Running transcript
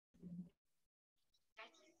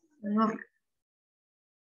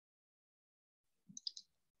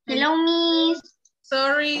Hello, Miss.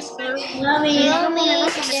 Sorry. Hello,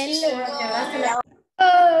 Miss.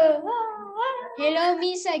 Hello,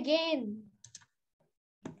 Miss again.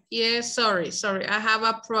 Yes, sorry. I have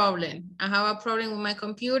a problem. With my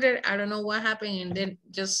computer. I don't know what happened and then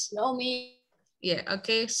just. No, Miss. Yeah,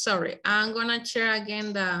 okay, sorry. I'm gonna share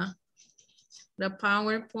again the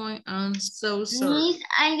PowerPoint. I'm so sorry. Miss,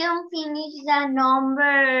 I don't finish the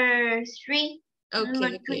number 3.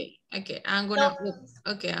 Okay. I'm gonna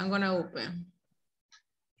open.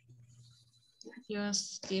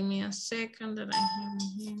 Just give me a second that I have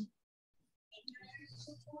here.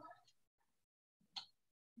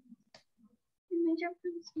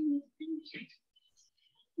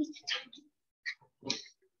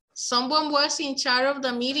 Someone was in charge of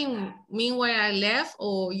the meeting meanwhile I left,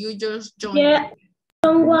 or you just joined? Yeah,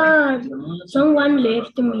 someone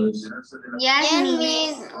left, Miss. Yes,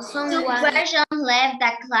 Miss. Two persons left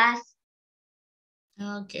the class.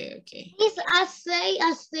 Okay. Miss, I say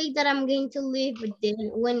that I'm going to leave, but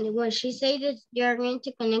then when she said that they're going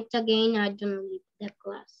to connect again, I don't leave the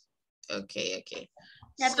class. Okay.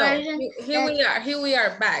 That So person, here we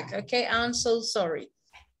are back. Okay, I'm so sorry.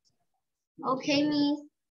 Okay, Miss.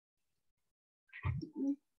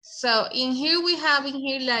 So in here we have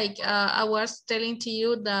like I was telling to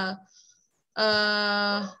you that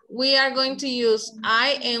we are going to use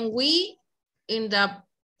I and we in the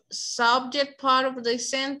subject part of the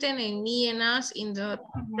sentence and me and us in the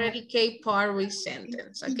predicate part of the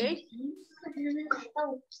sentence, okay?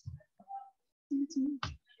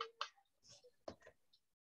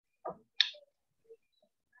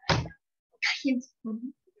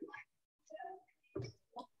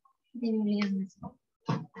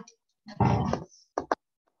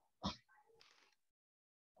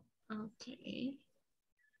 Okay.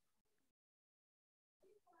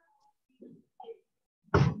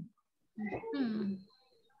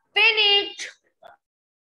 Finish.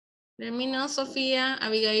 Let me know, Sofía,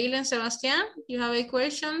 Abigail, and Sebastian. You have a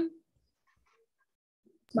question?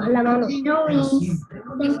 Baja la mano. No, Miss.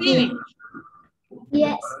 You finished?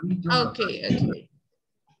 Yes. Okay.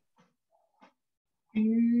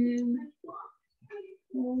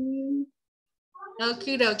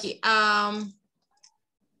 Okie.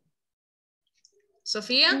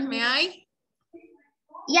 Sophia, may I?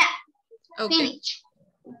 Yeah. Okay. Finish.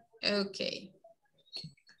 Okay.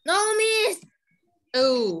 No, Miss.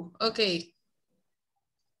 Oh, okay.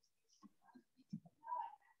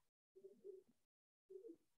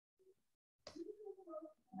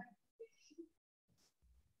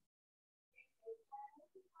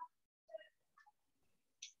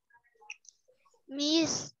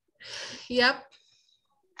 Miss. Yep.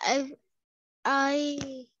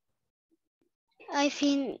 I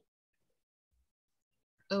think.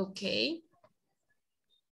 Okay.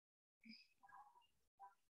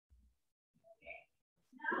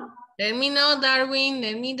 Let me know, Darwin.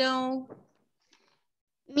 Let me know.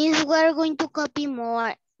 Miss, we're going to copy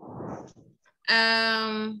more.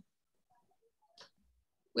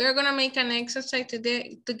 We are gonna make an exercise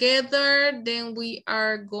today together. Then we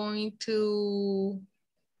are going to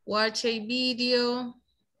watch a video.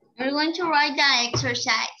 We're going to write the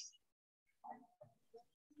exercise.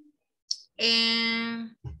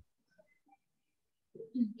 And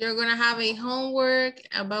you're gonna have a homework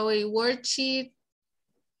about a worksheet.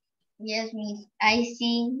 Yes, Miss. I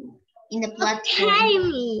see in the platform. Okay,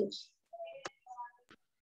 Miss.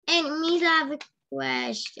 And Miss, I have a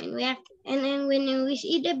question. And then when we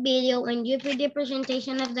see the video and you put the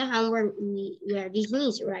presentation of the homework, we are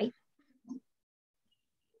dismissed, right?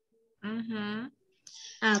 Mm-hmm.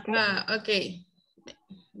 Okay. Okay.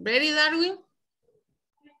 Ready, Darwin?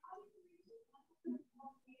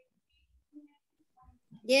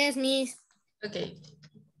 Yes, Miss. Okay.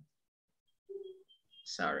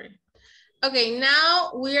 Sorry. Okay,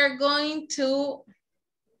 now we are going to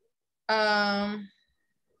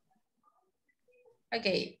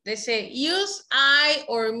okay, they say use I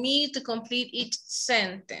or me to complete each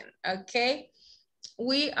sentence, okay?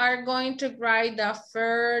 We are going to write the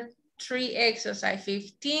first 3 exercise,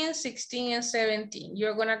 15, 16, and 17.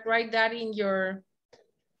 You're gonna write that in your,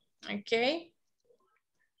 okay?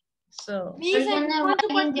 So. Miss, I want to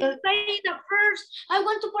participate in the first. I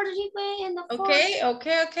want to participate in the first.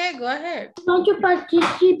 Okay, go ahead. Don't you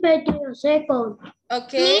participate in the second?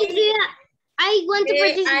 Okay. Miss, I want to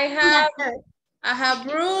participate I have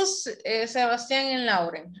Bruce, Sebastián, and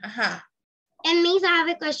Lauren. And Miss, I have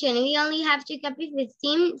a question. We only have to copy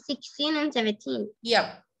 15, 16, and 17.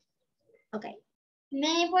 Yep. Okay.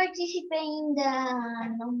 May I participate in the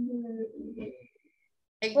number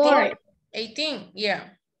 18? 18, yeah.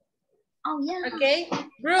 Oh, yeah. Okay,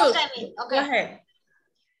 Bruce, Okay. go ahead.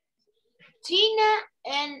 Tina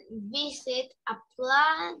and visit a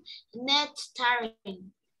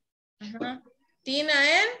planetarium. Tina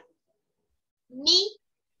and? Me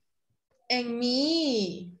And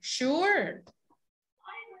me, sure.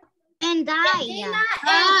 And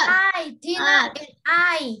I. Tina and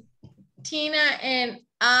I. Tina and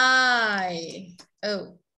I.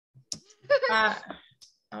 Oh. Oh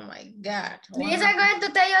my God. Please, I'm going to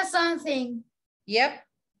tell you something. Yep.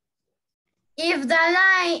 If the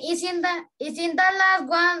line is in the last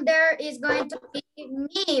one, there is going to be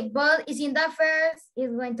me, but is in the first,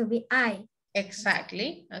 is going to be I.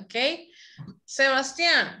 Exactly. Okay.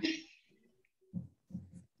 Sebastian.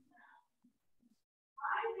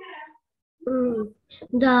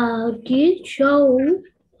 The kid show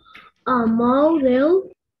a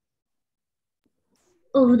model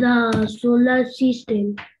of the solar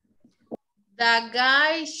system. The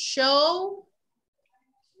guy show.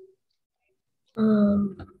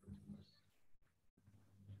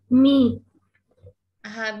 Me.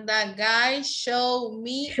 The guy show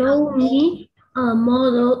me. Show me a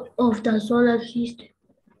model of the solar system.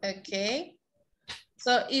 Okay.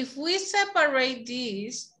 So if we separate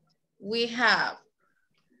these, we have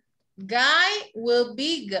guy will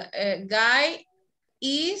be, guy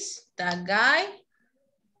is, the guy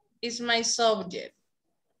is my subject.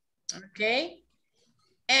 Okay.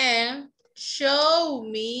 And show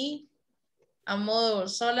me a model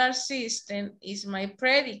solar system is my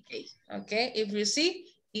predicate. Okay. If you see,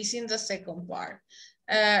 it's in the second part.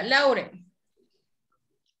 Lauren.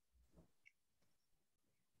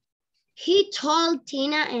 He told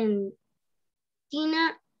Tina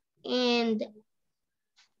and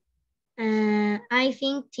I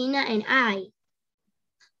think Tina and I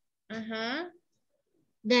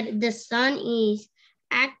that the sun is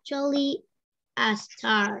actually a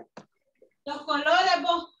star. Los colores,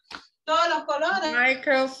 vos. Todos los colores.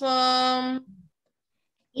 Microphone.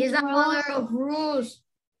 Is the color of rose.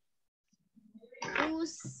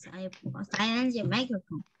 Silence your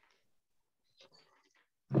microphone.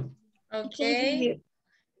 Okay.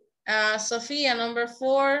 Sophia, number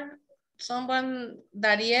 4. Someone,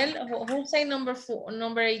 Dariel, who say number 4,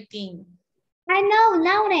 number 18? I know,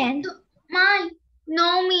 Lauren. Mine.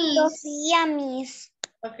 No, Miss. Sophia, Miss.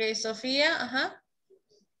 Okay, Sophia,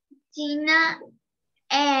 Tina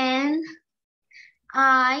and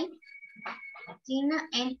I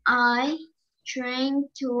trying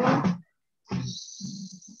to.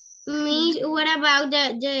 Miss, what about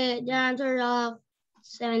the answer of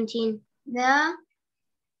 17? The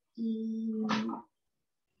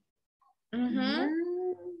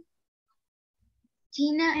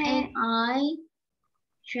Tina and I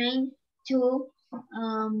trying to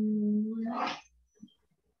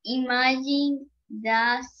imagine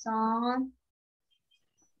the sun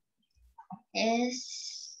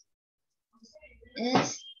is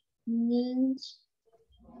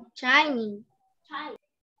Shining.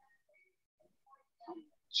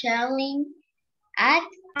 shining at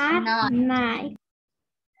night.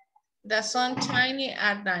 The sun shining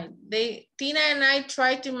at night. Tina and I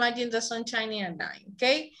try to imagine the sun shining at night,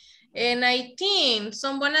 okay? And 19,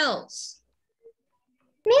 someone else.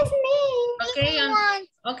 Miss me.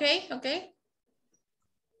 Okay, okay.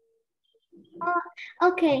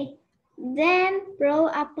 Okay. Then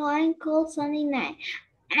brought a poem called Sunny Night.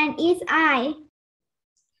 And it's I.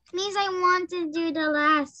 Miss, I want to do the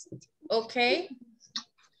last. Okay.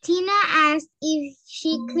 Tina asked if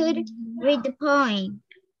she could read the poem.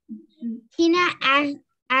 Tina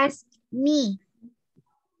asked me.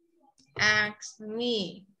 Ask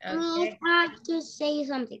me. Okay. Miss, I have to say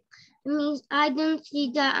something. Miss, I don't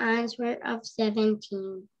see the answer of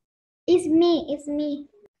 17. It's me.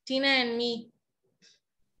 Tina and me.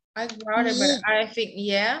 I brought it, but I think,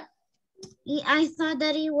 yeah. I thought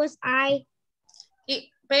that it was I.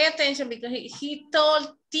 Pay attention because he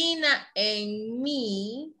told Tina and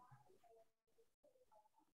me.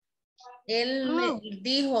 Él le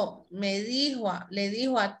dijo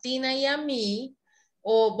a Tina y a mí,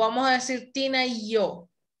 o vamos a decir Tina y yo.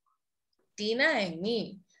 Tina and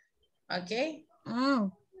me. ¿Ok?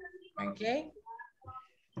 Oh. ¿Ok?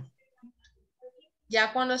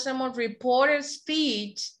 Ya cuando hacemos reported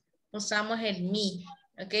speech, usamos el me.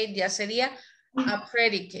 ¿Ok? Ya sería a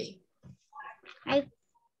predicate.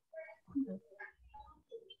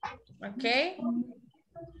 Okay.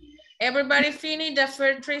 Everybody finish the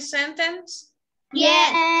first 3 sentences?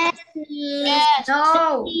 Yes.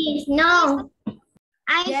 No. No.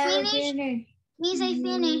 I finished. Miss, I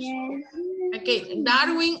finished. Okay,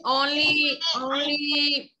 Darwin only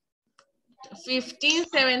 15,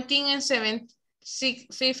 17, and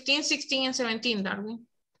 15, 16, and 17, Darwin.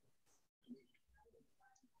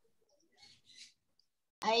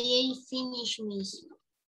 I finished, Miss.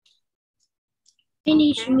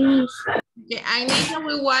 Finish, Miss. Okay, I need that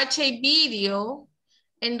we watch a video,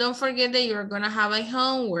 and don't forget that you're gonna have a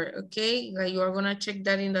homework, okay? Like you're gonna check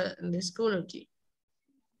that in the Schoology.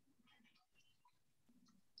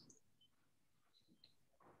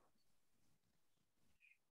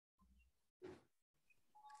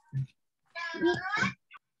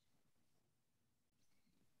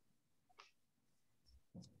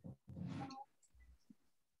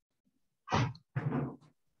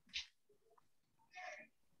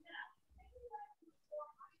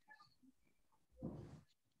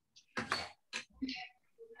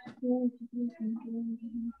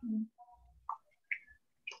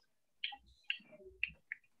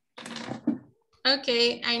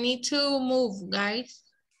 Okay, I need to move, guys.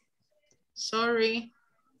 Sorry.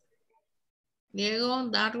 Diego,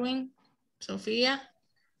 Darwin, Sofia.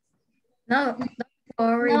 No, don't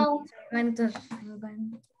worry. No.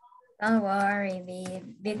 Don't worry,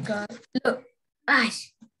 babe, because look,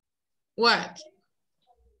 Ash, What?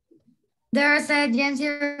 there's a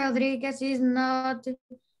Jency Rodriguez is not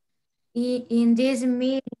in this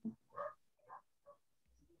meeting,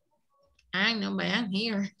 I know, but I'm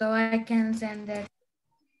here. so I can send it.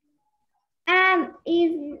 And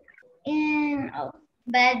is in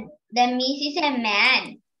But the Miss is a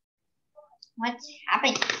man. What's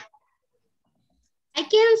happening? I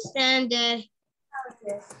can stand it.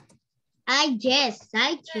 I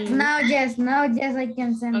can. Now, yes, I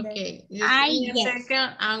can send it. Okay, just give me a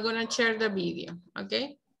second. I'm gonna share the video,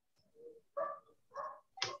 okay?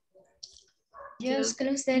 Just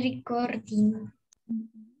close the recording.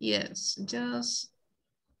 Yes, just,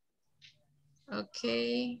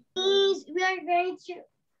 okay. Please, we are going to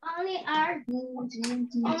only are the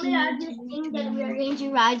thing that we are going to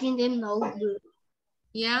write in the notebook.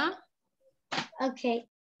 Yeah? Okay.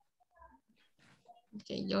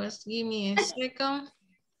 Okay, just give me a second.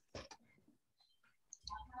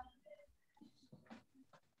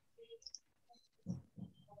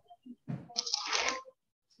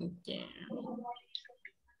 Okay.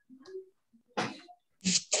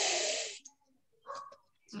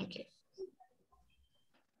 Okay.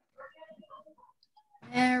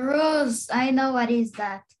 Rose, I know what is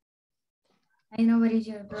that. I know what is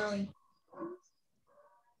your drawing.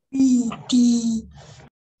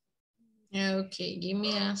 Okay, give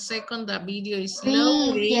me a second. The video is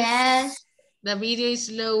loading. Yes. The video is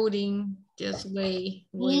loading. Just wait.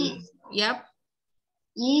 Yep.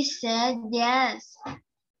 You said yes.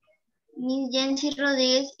 Miss Jency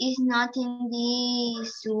Rodriguez is not in the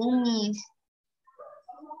Zoom, Miss.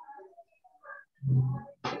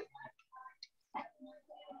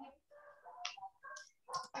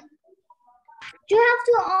 you have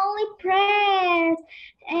to only press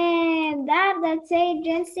and that say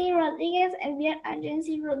Jency Rodriguez and we are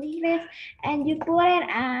Jency Rodriguez and you put it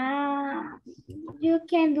you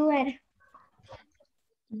can do it.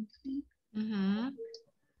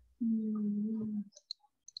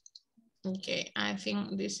 Okay, I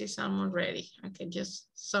think this is almost ready. Okay, just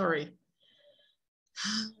sorry.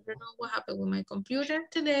 I don't know what happened with my computer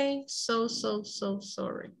today. So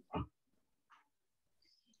sorry.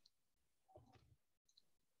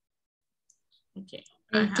 Okay.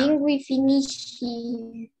 I think we finished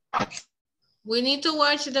here. We need to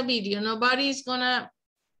watch the video. Nobody is gonna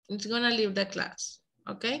leave the class.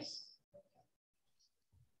 Okay?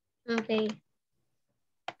 Okay.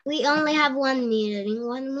 We only have 1 minute. In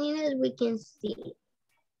 1 minute, we can see.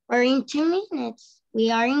 Or in 2 minutes, we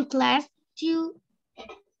are in class to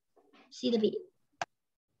see the video.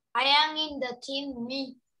 I am in the team,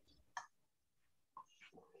 me.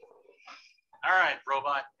 All right,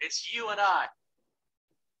 robot, it's you and I.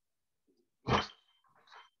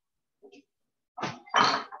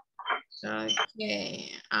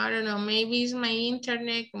 Okay, I don't know. Maybe it's my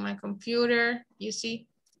internet or my computer. You see?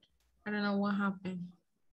 I don't know what happened.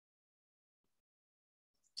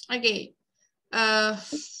 Okay.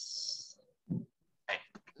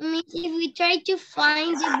 Miss, if we try to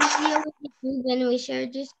find the video when we share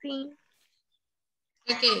the screen.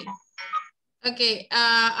 Okay. Okay.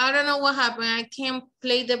 I don't know what happened. I can't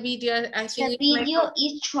play the video. I think the video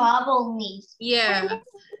is trouble, Miss. Yeah.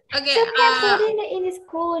 Okay. So can put it in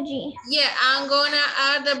Schoology. Yeah, I'm gonna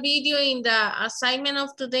add the video in the assignment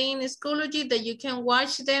of today in Schoology that you can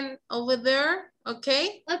watch them over there.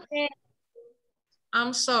 Okay. Okay.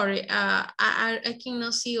 I'm sorry. I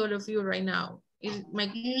cannot see all of you right now.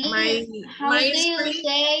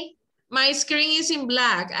 My screen is in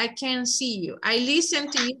black. I can't see you. I listen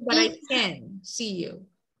to you, but I can't see you.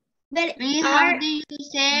 But Miss, how do you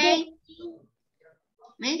say?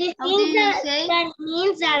 Miss, how do you say? That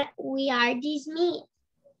means that we are dismissed,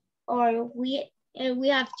 or we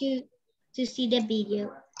have to see the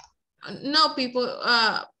video. No, people.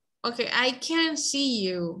 Okay, I can't see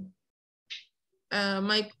you.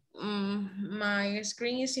 My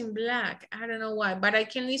screen is in black. I don't know why, but I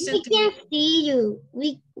can listen We to can you. see you.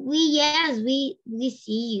 We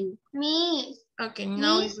see you. Miss, Okay,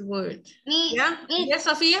 now Miss, it's good. Miss, Yeah. Miss, Yes,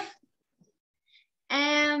 Sophia.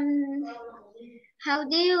 how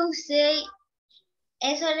do you say?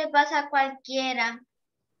 Eso le pasa a cualquiera.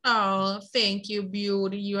 Oh, thank you,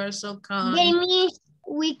 Beauty. You are so kind. That means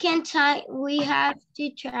we can try. We have to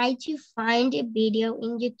try to find a video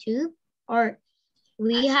in YouTube, or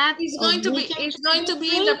we have. It's going to be. It's going to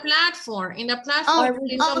be in the platform. In the platform.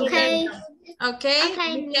 It's over okay. there. Okay.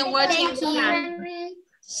 Okay, You can watch it in the platform.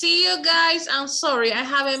 See you guys. I'm sorry. I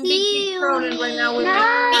have a big problem right now with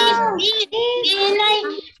my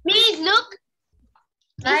Miss, look.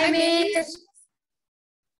 Bye, Miss.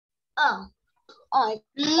 Oh,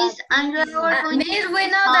 Miss, and you are going Miss, we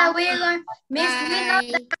know that we're going. Miss, we know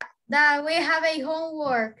that we have a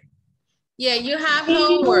homework. Yeah, you have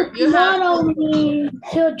homework. You have Tomorrow, See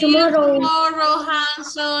you tomorrow,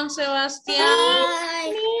 Hanson, Sebastian.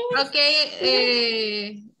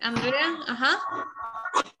 Okay, Andrea.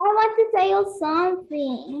 I want to tell you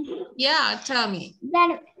something. Yeah, tell me.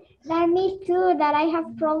 That me too, that I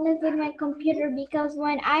have problems with my computer, because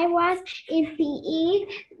when I was in PE,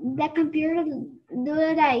 the computer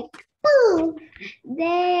do like, boom.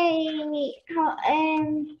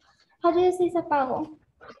 How do you say apago?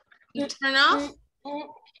 You turn off?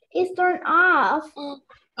 It's turned off,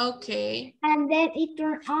 Okay. and then it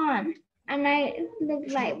turned on, and I look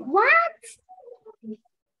like, what?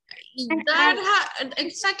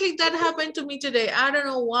 Exactly that happened to me today. I don't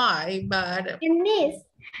know why, but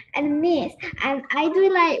And miss, and I do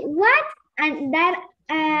like, what? And that,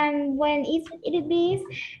 when it is,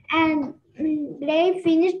 and they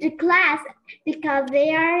finish the class, because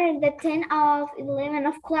they are the 10 of 11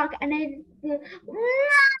 o'clock, and I do,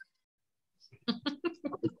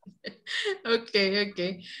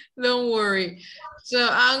 okay. Don't worry. So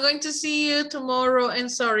I'm going to see you tomorrow, and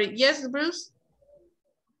sorry. Yes, Bruce?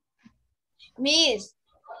 Miss,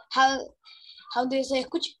 how do you say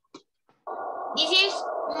escuche? This is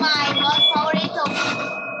my most favorite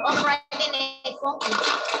of writing a funky.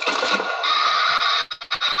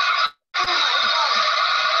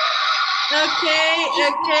 Okay,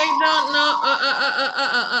 don't know.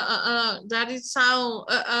 That is sound.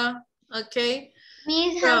 Okay.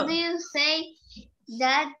 Miss, how do you say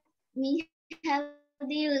that? Miss, how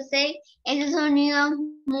do you say? Ese sonido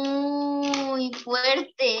muy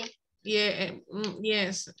fuerte. Yeah,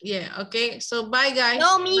 yes, yeah, okay. So bye, guys.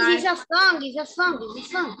 No, Miss, Bye. it's a song. It's a song.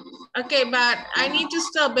 Okay, but I need to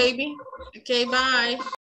stop, baby. Okay, bye.